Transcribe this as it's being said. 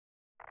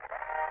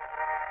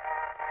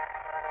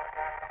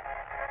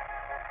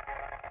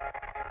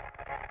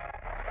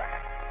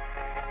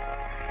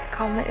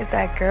Karma is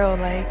that girl,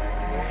 like.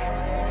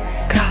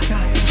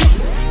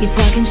 You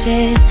talking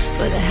shit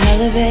for the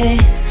hell of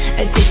it.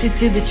 Addicted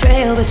to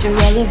betrayal, but you're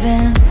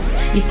relevant.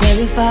 You're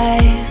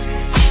terrified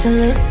to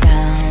look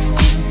down.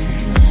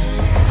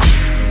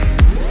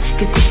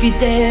 Cause if you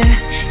dare,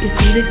 you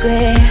see the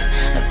glare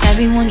of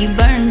everyone you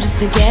burn just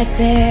to get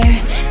there.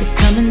 It's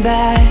coming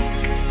back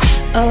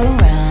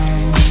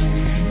around.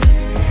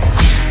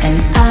 And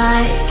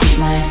I keep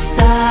my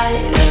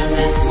side of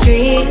the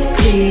street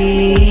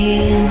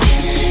clean.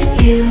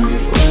 You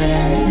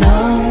wouldn't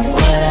know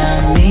what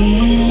I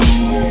mean.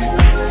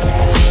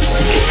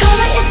 Cause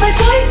karma is my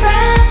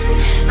boyfriend.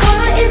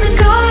 Karma is a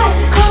god.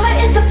 Karma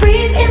is the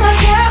breeze in my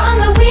hair on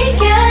the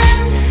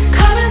weekend.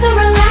 Karma's a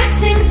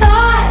relaxing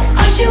thought.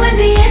 Aren't you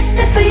envious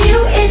that for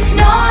you it's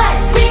not?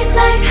 Sweet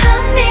like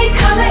honey.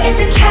 Karma is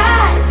a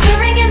cat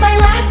purring in my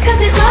lap cause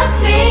it loves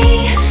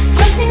me.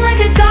 Flexing like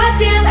a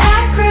goddamn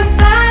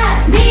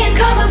acrobat. Me and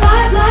karma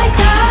vibe like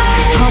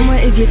that. Karma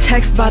is your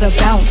checks bout to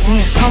bounce.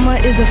 Karma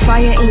is a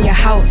fire in your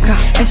house,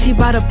 and she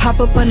bout to pop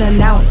up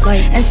unannounced.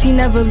 And she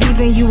never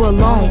leaving you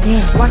alone.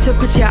 Watch her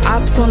put your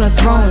ops on a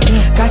throne.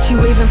 Got you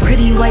waving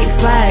pretty white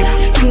flags,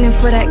 fiending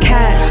for that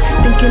cash,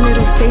 thinking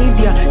it'll save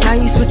ya. Now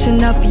you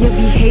switching up your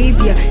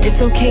behavior.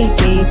 It's okay,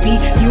 baby,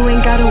 you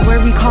ain't gotta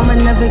worry. Karma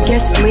never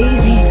gets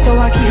lazy. So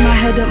I keep my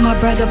head up, my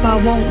bread up, I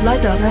won't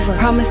let up.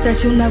 Promise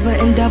that you'll never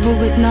endeavor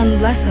with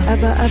none lesser.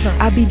 Ever.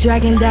 I be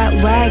dragging that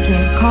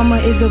wagon. Karma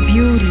is a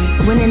beauty,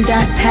 winning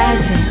that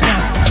pageant.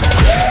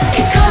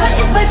 Cause karma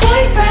is my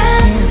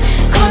boyfriend.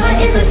 Karma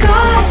is a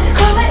god.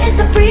 Karma is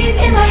the breeze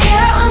in my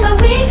hair on the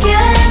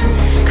weekend.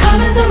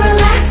 Karma's a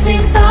relaxing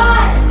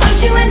thought.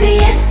 Aren't you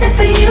envious that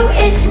for you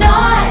it's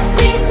not?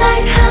 Sweet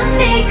like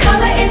honey.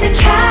 Karma is a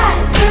cat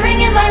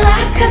purring in my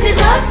lap cause it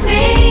loves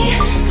me.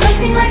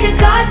 Flexing like a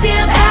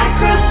goddamn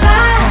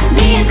acrobat.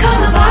 Me and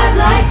karma vibe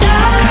like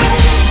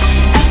that.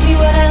 Ask me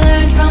what I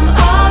learned from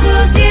all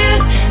those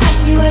years.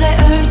 Ask me what I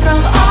earned from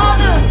all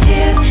those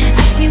tears.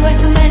 Ask me why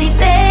so many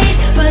fade,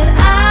 but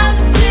I'm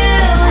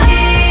still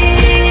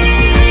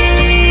here.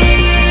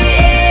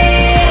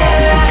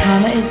 Cause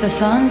karma is the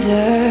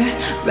thunder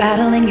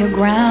rattling your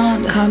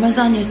ground. Karma's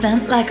on your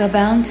scent like a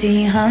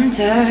bounty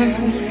hunter.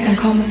 And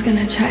karma's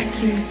gonna track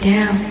you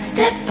down,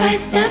 step by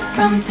step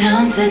from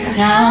town to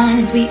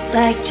town. Sweet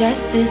like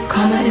justice.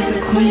 Karma is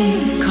a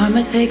queen.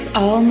 Karma takes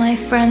all my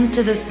friends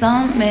to the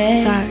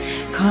summit.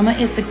 Facts. Karma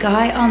is the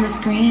guy on the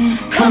screen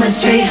coming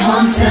straight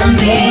home to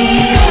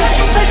me. Karma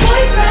is my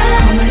boyfriend.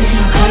 Karma is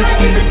my Karma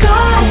is a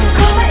god.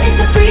 Karma is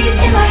the breeze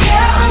in my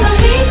hair on the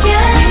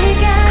weekend.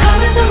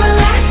 Karma's a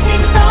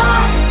relaxing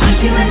thought. Aren't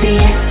you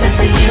envious that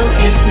for you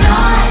it's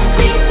not?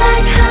 Sweet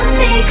like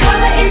honey.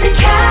 Karma is a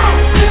cat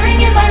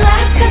purring in my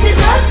lap cause it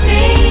loves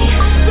me.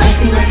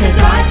 Flexing like a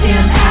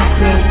goddamn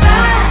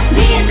acrobat.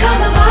 Me and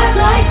karma vibe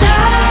like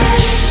that.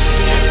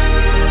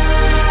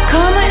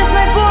 Karma is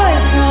my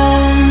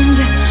boyfriend.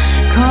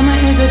 Karma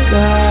is a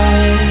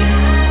guy.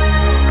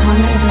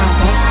 Karma is my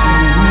best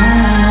friend.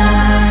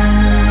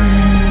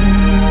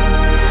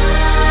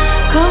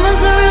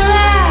 Karma's a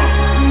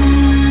relaxing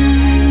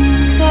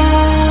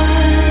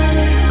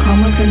thought.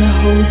 Karma's gonna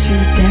hold you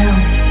down.